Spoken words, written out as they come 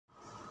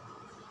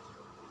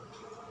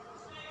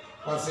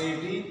for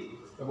CET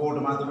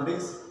about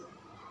mathematics.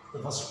 The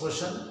first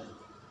question,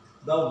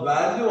 the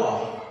value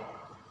of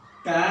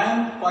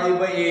tan pi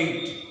by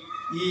 8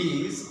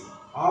 is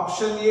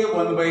option A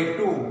 1 by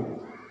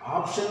 2,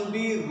 option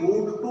B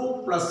root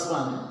 2 plus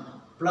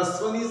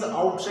 1 is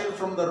outside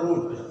from the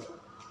root,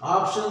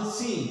 option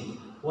C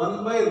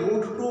 1 by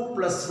root 2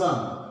 plus 1,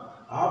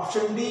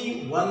 option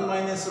D 1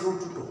 minus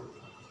root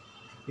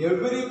 2.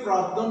 Every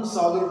problem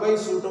solved by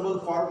suitable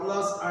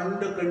formulas and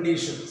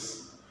conditions.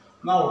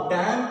 Now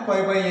tan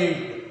pi by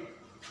 8,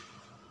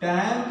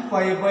 tan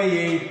pi by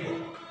 8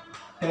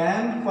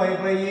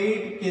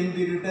 can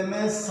be written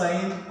as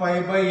sin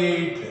pi by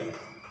 8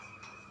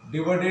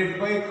 divided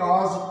by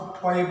cos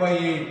pi by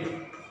 8.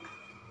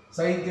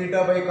 Sin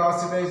theta by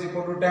cos theta is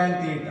equal to tan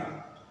theta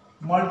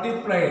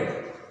multiplied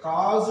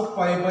cos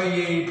pi by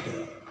 8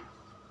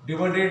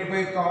 divided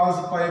by cos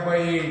pi by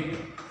 8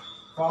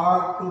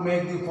 for to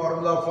make the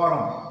formula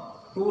form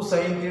 2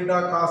 sin theta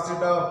cos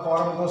theta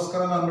form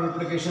goskara ನಾನು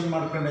multiplication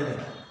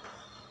ಮಾಡ್ಕೊಂಡಿದ್ದೇನೆ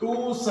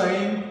 2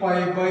 sin pi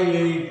by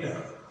 8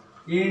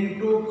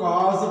 into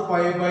cos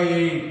pi by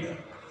 8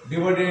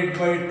 divided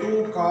by 2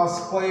 cos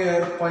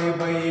square pi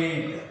by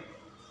 8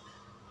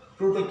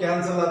 2 to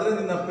cancel ಆದರೆ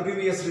ನಿನ್ನ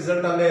previous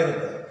result ಅಲ್ಲೇ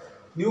ಇರುತ್ತೆ.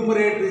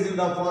 Numerator is in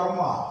the form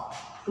of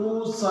 2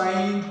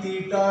 sin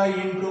theta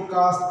into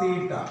cos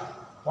theta.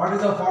 What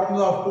is the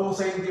formula of 2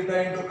 sin theta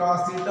into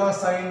cos theta?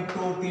 Sin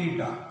 2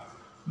 theta.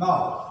 Now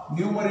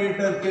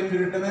numerator can be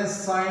written as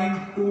sin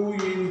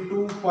 2 into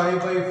pi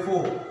by 4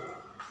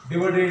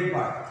 divided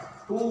by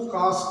 2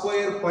 cos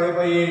square pi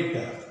by 8.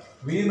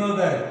 We know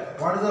that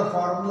what is the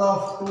formula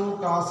of 2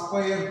 cos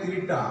square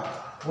theta?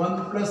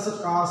 1 plus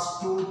cos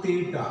 2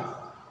 theta.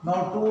 Now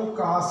 2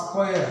 cos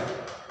square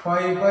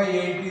pi by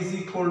 8 is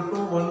equal to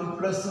 1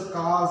 plus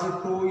cos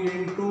 2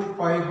 into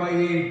pi by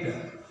 8.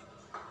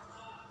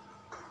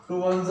 2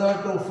 1s are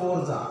 2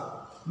 4s are.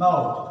 Now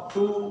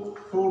 2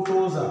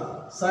 2s are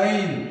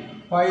sin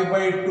pi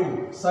by 2,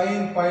 sin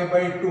pi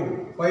by 2,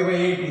 pi by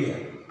 8 here.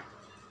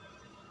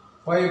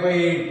 Pi by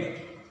 8.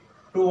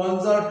 2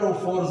 1s are 2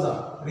 4s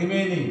are.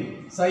 Remaining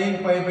sin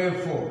pi by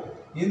 4.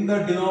 In the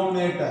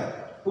denominator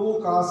 2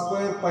 cos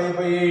square pi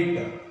by 8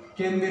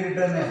 can be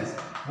written as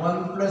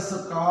 1 plus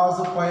cos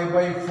pi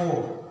by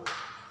 4.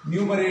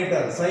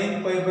 Numerator sin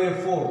pi by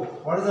 4.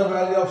 What is the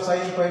value of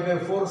sin pi by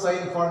 4?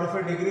 Sin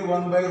 45 degree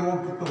 1 by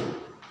root 2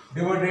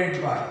 divided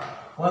by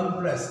 1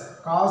 plus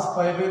cos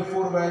pi by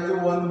 4 value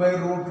 1 by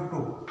root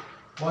 2.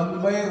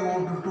 1 by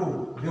root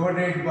 2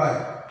 divided by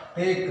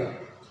take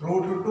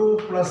root 2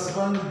 plus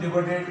 1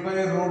 divided by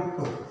root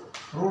 2.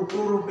 Root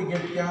 2 root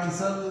get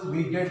cancelled.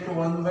 We get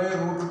 1 by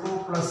root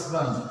 2 plus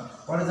 1.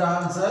 What is the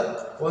answer?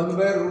 1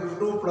 by root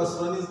 2 plus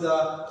 1 is the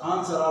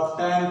answer of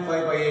tan pi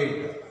by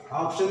 8.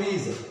 Option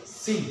is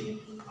C.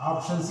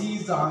 Option C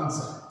is the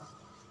answer.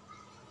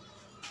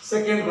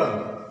 Second one.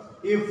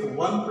 If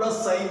 1 plus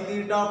sin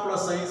theta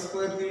plus sin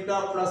square theta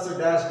plus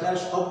dash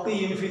dash up to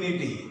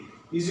infinity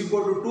is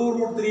equal to 2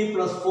 root 3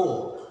 plus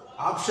 4.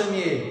 Option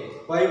A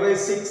pi by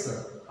 6.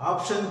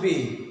 Option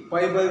B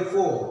pi by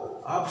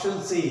 4. Option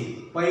C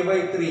pi by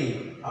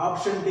 3.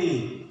 Option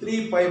D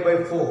 3 pi by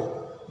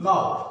 4.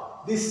 Now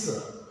this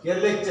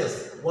LHS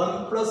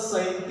 1 plus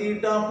sin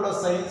theta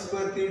plus sin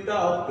square theta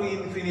up to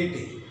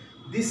infinity.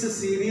 This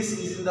series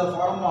is in the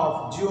form of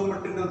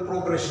geometrical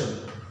progression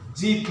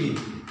GP.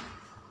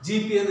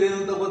 GP ಅಂದ್ರೆ ಏನು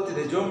ಅಂತ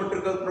ಗೊತ್ತಿದೆ.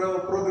 geometrical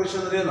progression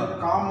ಅಂದ್ರೆ ಏನು?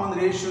 Common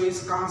ratio is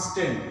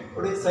constant.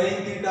 ನೋಡಿ sin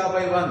theta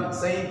by 1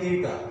 sin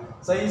theta,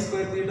 sin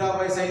square theta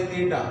by sin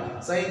theta,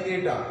 sin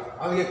theta.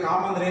 ಅಲ್ಲಿಗೆ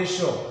common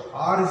ratio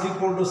r is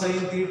equal to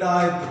sin theta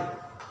ಆಯಿತು.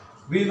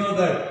 We know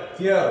that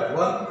here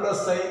 1 plus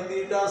sin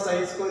theta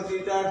sin square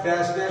theta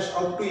dash dash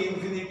up to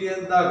infinity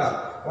ಅಂದಾಗ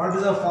what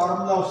is the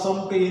formula of sum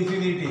to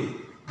infinity?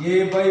 A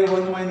by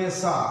 1 minus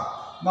r.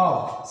 Now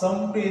sum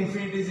to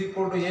infinity is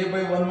equal to A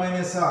by 1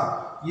 minus r.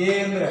 A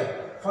ಅಂದ್ರೆ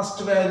first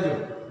value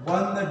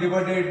 1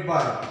 divided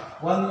by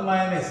 1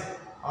 minus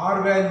r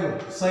value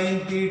sin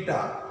theta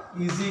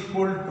is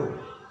equal to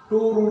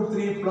 2 root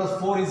 3 plus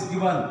 4 is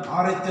given.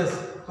 RHS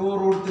 2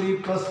 root 3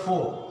 plus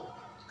 4.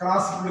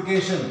 Cross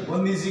multiplication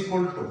 1 is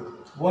equal to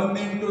 1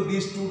 into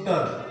these two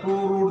terms 2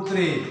 root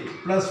 3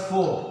 plus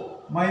 4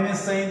 minus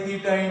sin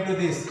theta into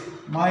this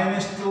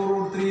minus 2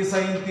 root 3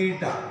 sin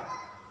theta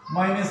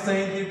minus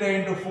sin theta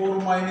into 4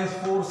 minus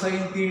 4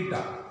 sin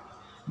theta.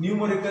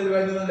 Numerical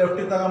value left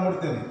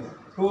ತಗೊಂಡ್ಬಿಡ್ತೀನಿ.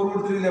 2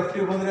 root 3 left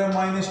ಬಂದ್ರೆ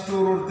minus 2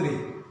 root 3,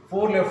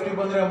 4 left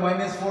ಬಂದ್ರೆ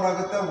minus 4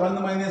 ಆಗುತ್ತೆ. 1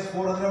 minus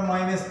 4 ಅಂದ್ರೆ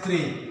minus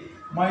 3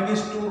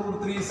 minus 2 root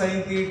 3 sin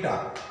theta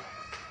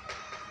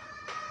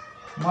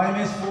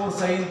minus 4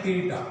 sin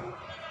theta.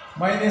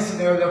 Minus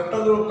left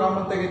ಅದು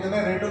common ತೆಗಿತೇನೆ,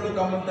 right ಅದು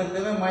common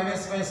ತೆಗಿತೇನೆ,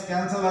 minus minus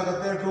cancel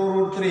ಆಗುತ್ತೆ. 2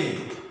 root 3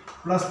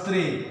 plus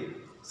 3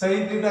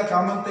 sine theta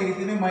common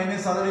ತೆಗಿತೀನಿ,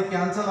 minus ಆದರೆ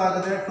cancel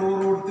ಆಗುತ್ತೆ. 2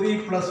 root 3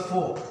 plus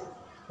 4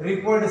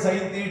 required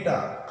sine theta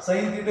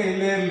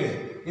ಇಲ್ಲೇ ಇರಲಿ.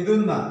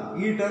 ಇದನ್ನ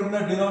ಈ ಟರ್ಮ್ನ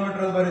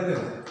denominator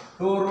ಬರೀತೇನೆ.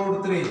 2 root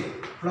 3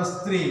 plus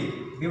 3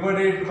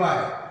 divided by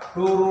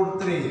 2 root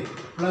 3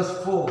 plus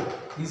 4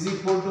 is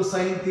equal to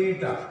sin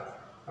theta.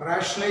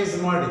 Rationalize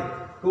ಮಾಡಿ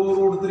 2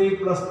 root 3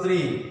 plus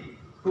 3,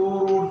 2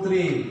 root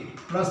 3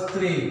 plus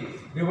 3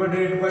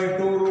 divided by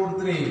 2 root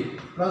 3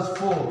 plus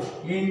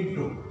 4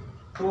 into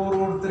 2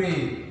 root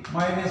 3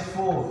 minus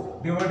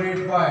 4 divided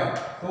by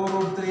 2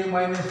 root 3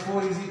 minus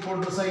 4 is equal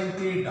to sin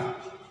theta.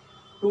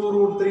 2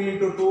 root 3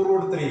 into 2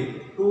 root 3,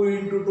 2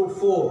 into 2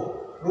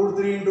 4, root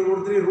 3 into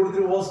root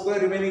 3 whole square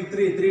remaining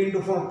 3, 3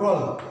 into 4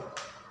 12.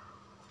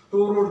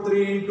 2 root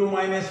 3 into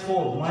minus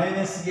 4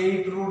 minus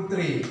 8 root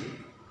 3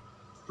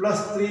 plus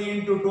 3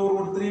 into 2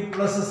 root 3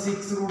 plus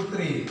 6 root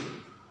 3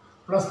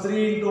 plus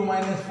 3 into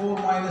minus 4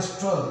 minus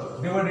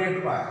 12 divided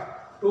by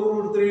 2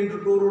 root 3 into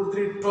 2 root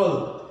 3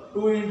 12.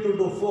 2 into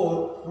 2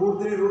 4 root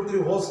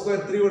 3 whole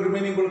square 3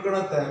 remaining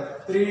ulkanutte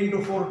 3 into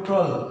 4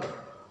 12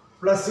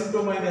 plus into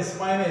minus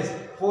minus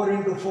 4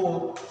 into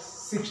 4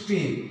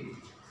 16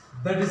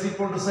 that is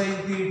equal to sin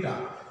theta.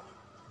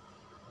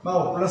 Now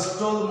plus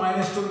 12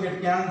 minus 12 get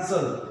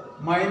cancelled,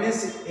 minus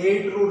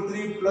 8 root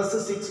 3 plus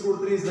 6 root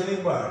 3 is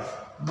nothing but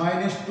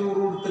minus 2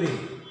 root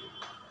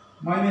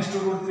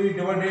 3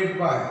 divided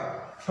by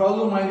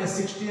 12 minus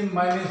 16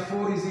 minus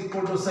 4 is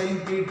equal to sin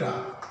theta.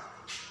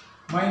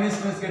 Minus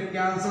get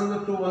cancelled,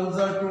 2 1s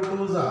are 2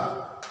 2s are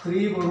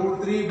 3 root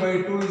 3 by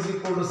 2 is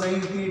equal to sin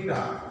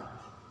theta.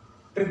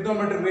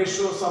 Trigonometric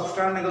ratios of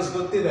tan angles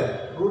ಗೊತ್ತಿದೆ.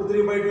 root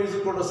 3 by 2 is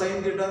equal to sin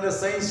theta ಅಂದ್ರೆ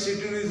sin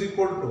 60 is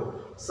equal to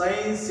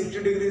sin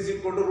 60 degree is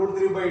equal to root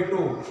 3 by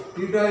 2.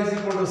 Theta is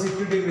equal to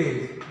 60 degree.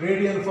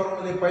 Radian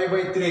formula pi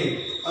by 3.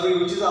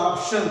 Which is the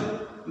option?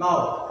 Now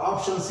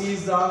option C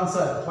is the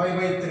answer, pi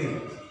by 3.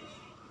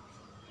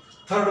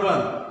 Third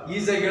one,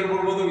 easy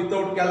ಹೇಳ್ಬಹುದು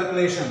without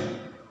calculation.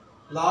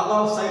 Log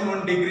of sin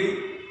 1 degree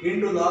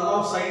into log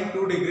of sin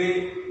 2 degree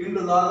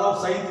into log of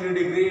sin 3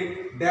 degree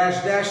dash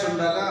dash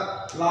ಅಂದಾಗ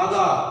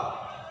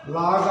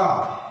log of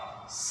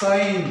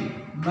sin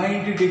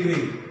 90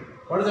 degree.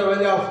 What is the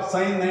value of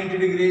sin 90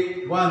 degree?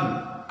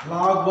 1.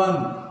 log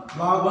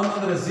 1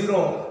 ಅಂದ್ರೆ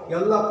 0.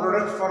 ಎಲ್ಲ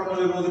product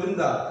formula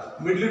ಇರೋದ್ರಿಂದ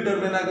middle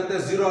term ಏನಾಗುತ್ತೆ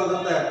 0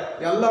 ಆಗುತ್ತೆ.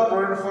 ಎಲ್ಲ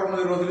product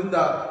formula ಇರೋದ್ರಿಂದ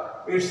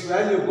its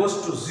value goes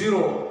to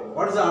 0.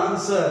 What is the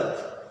answer?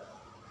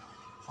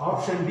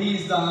 Option D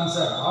is the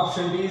answer.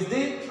 Option D is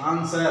the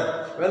answer.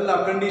 Well,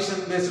 condition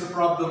based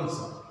problems.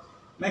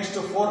 Next,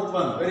 fourth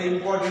one, very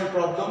important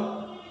problem.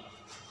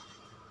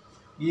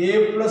 A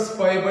plus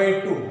pi by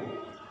 2.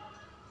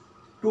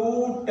 2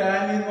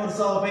 tan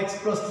inverse of x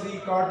plus 3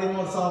 cot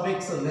inverse of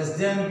x less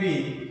than b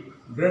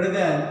greater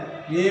than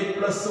a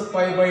plus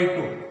pi by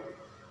 2.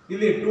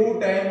 ಇಲ್ಲಿ 2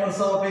 tan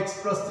inverse of x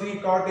plus 3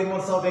 cot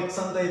inverse of x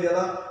ಅಂತ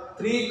ಇದೆಯಲ್ಲ,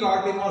 3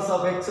 cot inverse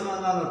of x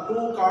ನಾನು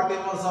 2 cot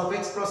inverse of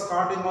x plus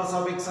cot inverse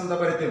of x ಅಂತ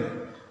ಬರಿತೀನಿ.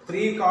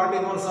 3 cot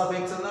inverse of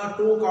x ಅನ್ನು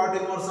 2 cot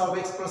inverse of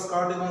x plus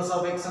cot inverse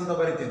of x ಅಂತ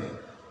ಬರಿತೀನಿ.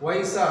 Why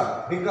sir?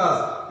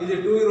 Because ಇಲ್ಲಿ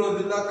 2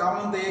 ಇರೋದ್ರಿಂದ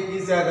ಕಾಮನ್ ತೆಗೆಯಕ್ಕೆ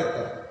ಈಸಿ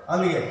ಆಗುತ್ತೆ.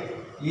 ಅಲ್ಲಿಗೆ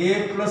a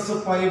plus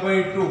pi by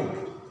 2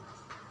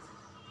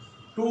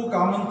 2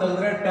 common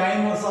ತೆಗೆದ್ರೆ tan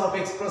inverse of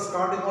x plus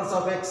cot inverse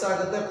of x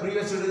ಆಗುತ್ತೆ.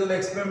 Previous ವಿಡಿಯೋದಲ್ಲಿ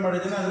ಎಕ್ಸ್ಪ್ಲೇನ್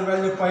ಮಾಡಿದ್ದೀನಿ. ಅದರ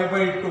value pi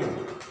by 2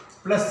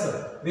 plus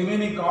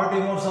remaining cot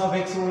inverse of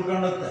x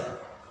ಉಳ್ಕೊಳ್ಳುತ್ತೆ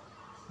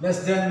less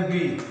than b.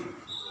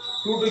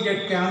 2 to get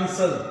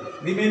cancel,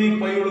 remaining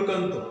pi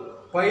ಉಳ್ಕಂತು.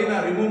 pi ನ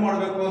remove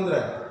ಮಾಡಬೇಕು ಅಂದ್ರೆ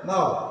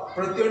ನಾವು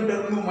ಪ್ರತಿಯೊಂದು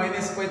ಟರ್ಮ್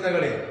ಮೈನಸ್ ಪೈ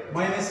ತಗೊಳ್ಳಿ.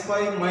 ಮೈನಸ್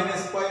ಪೈ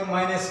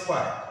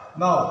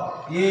ನಾವು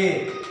a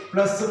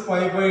plus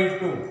pi by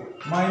 2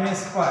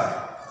 minus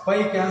pi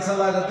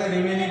cancel ಆಗುತ್ತೆ.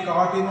 Remaining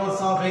cot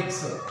inverse of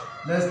x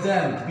less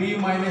than b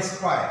minus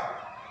pi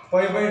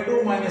by 2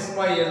 minus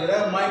pi ಅಂದ್ರೆ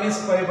minus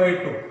pi by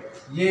 2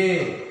 a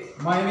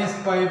minus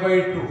pi by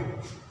 2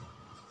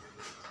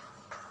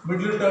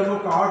 middle term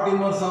cot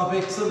inverse of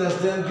x less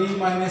than b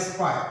minus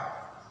pi.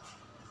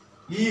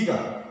 ಈಗ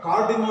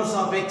cot inverse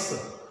of x,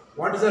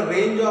 what is the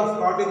range of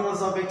cot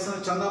inverse of x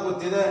ಅಂತ ಚೆನ್ನಾಗಿ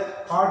ಗೊತ್ತಿದೆ.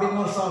 cot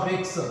inverse of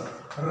x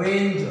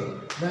range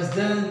less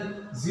than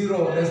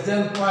 0 less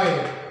than pi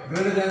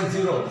greater than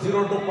 0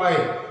 0 to pi.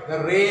 the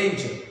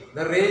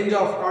range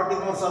of cot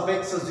inverse of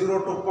x 0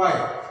 to pi.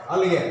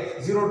 ಅಲ್ಲಿಗೆ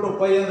 0 to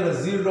pi ಅಂದ್ರೆ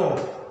 0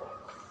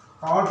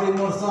 cot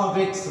inverse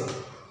of x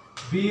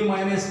b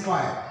minus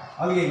pi.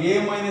 ಅಲ್ಲಿಗೆ a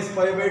minus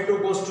pi by 2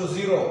 goes to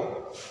 0.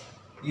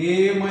 a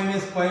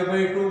minus pi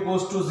by 2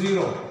 goes to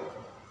 0.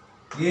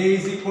 a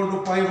is equal to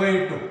pi by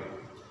 2.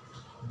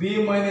 b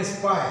minus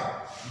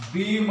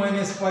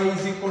pi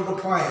is equal to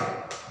pi.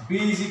 b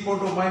is equal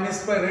to minus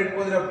pi. Rate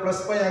ಹೋದ್ರೆ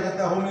plus pi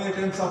ಆಗುತ್ತೆ. how many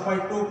times of pi?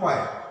 2 pi.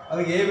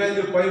 ಅಲ್ಲಿಗೆ a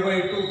value pi by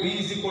 2, b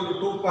is equal to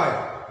 2 pi.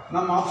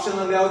 ನಮ್ಮ option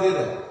ಅಲ್ಲಿ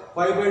ಯಾವುದಿದೆ?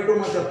 pi by 2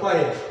 ಮತ್ತೆ pi.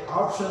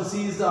 Option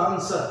C is the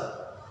answer.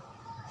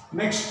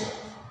 Next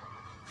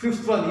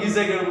fifth one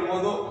ಈಸಿಯಾಗಿ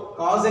ಹೇಳ್ಬೋದು.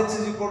 cos x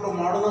is equal to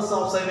modulus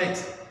of sin x.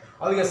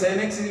 ಅಲ್ಲಿಗೆ sin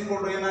x is equal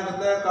to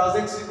ಏನಾಗುತ್ತೆ? cos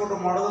x is equal to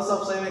modulus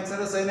of sin x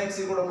ಅಂದ್ರೆ sin x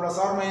is equal to plus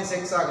or minus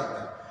x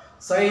ಆಗುತ್ತೆ.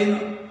 sin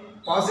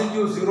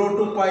positive 0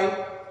 to pi,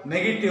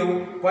 negative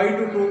pi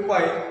to 2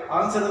 pi.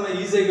 Answer ಅನ್ನ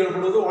ಈಸಿಯಾಗಿ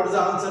ಹೇಳ್ಬೋದು. What is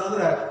the answer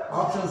ಅಂದ್ರೆ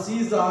option C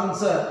is the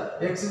answer.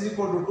 x is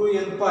equal to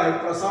 2n pi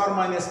plus or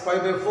minus pi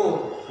by 4.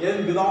 n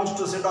belongs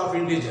to set of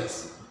integers.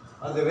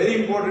 That's a very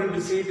important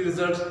to see the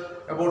results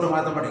about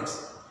mathematics.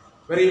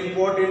 Very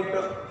important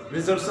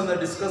results ಅನ್ನು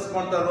discuss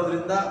ಮಾಡ್ತಾ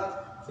ಇರೋದ್ರಿಂದ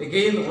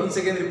once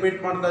again repeat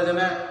ಮಾಡ್ತಾ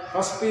ಇದ್ದೇನೆ.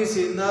 First P C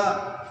ಇಂದ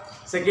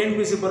second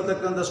P C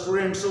ಬರ್ತಕ್ಕಂಥ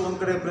students ಒಂದು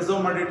ಕಡೆ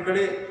preserve ಮಾಡಿ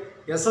ಇಟ್ಕೊಳ್ಳಿ.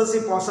 SLC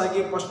ಪಾಸ್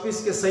ಆಗಿ ಫಸ್ಟ್ ಪಿ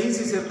ಯುಸಿಗೆ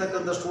ಸೈನ್ಸಿಗೆ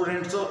ಸೇರ್ತಕ್ಕಂಥ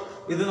ಸ್ಟೂಡೆಂಟ್ಸು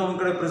ಇದನ್ನು ಒಂದು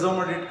ಕಡೆ ಪ್ರಿಸರ್ವ್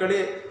ಮಾಡಿ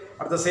ಇಟ್ಕೊಳ್ಳಿ.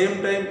 ಅಟ್ ದ ಸೇಮ್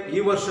ಟೈಮ್ ಈ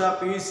ವರ್ಷ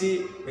PUC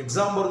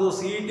ಎಕ್ಸಾಮ್ ಬರೆದು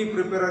CET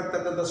ಪ್ರಿಪೇರ್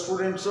ಆಗ್ತಕ್ಕಂಥ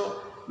ಸ್ಟೂಡೆಂಟ್ಸು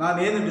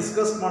ನಾನೇನು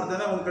ಡಿಸ್ಕಸ್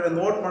ಮಾಡ್ತೇನೆ ಒಂದು ಕಡೆ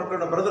ನೋಟ್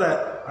ಮಾಡ್ಕೊಂಡು ಬರೆದ್ರೆ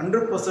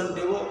 100%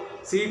 ನೀವು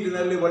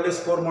CETನಲ್ಲಿ ಒಳ್ಳೆ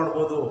ಸ್ಕೋರ್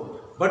ಮಾಡ್ಬೋದು.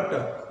 But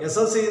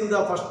SLCಯಿಂದ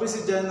first P C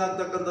join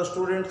ಆಗ್ತಕ್ಕಂಥ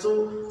ಸ್ಟೂಡೆಂಟ್ಸು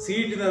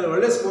CETನಲ್ಲಿ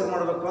ಒಳ್ಳೆ ಸ್ಕೋರ್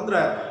ಮಾಡಬೇಕು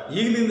ಅಂದರೆ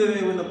ಈಗಲಿಂದಲೇ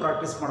ನೀವು ಇನ್ನು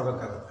ಪ್ರಾಕ್ಟೀಸ್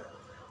ಮಾಡಬೇಕಾಗುತ್ತೆ.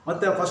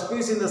 ಮತ್ತು first P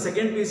U ಸಿಯಿಂದ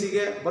second P U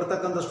ಸಿಗೆ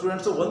ಬರ್ತಕ್ಕಂಥ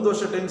ಸ್ಟೂಡೆಂಟ್ಸು 1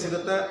 ವರ್ಷ ಟೈಮ್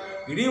ಸಿಗುತ್ತೆ.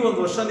 ಇಡೀ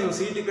 1 ವರ್ಷ ನೀವು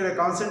CET ಕಡೆ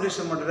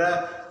ಕಾನ್ಸಂಟ್ರೇಷನ್ ಮಾಡಿದ್ರೆ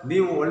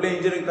ನೀವು ಒಳ್ಳೆ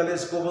ಇಂಜಿನಿಯರಿಂಗ್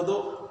ಕಾಲೇಜ್ಗೆ ಹೋಗ್ಬೋದು,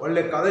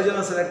 ಒಳ್ಳೆ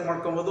ಕಾಲೇಜನ್ನು ಸೆಲೆಕ್ಟ್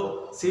ಮಾಡ್ಕೊಬೋದು,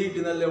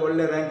 CETನಲ್ಲಿ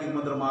ಒಳ್ಳೆ ರ್ಯಾಂಕಿಂಗ್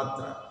ಬಂದರೆ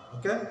ಮಾತ್ರ.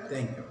 Okay,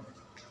 thank you.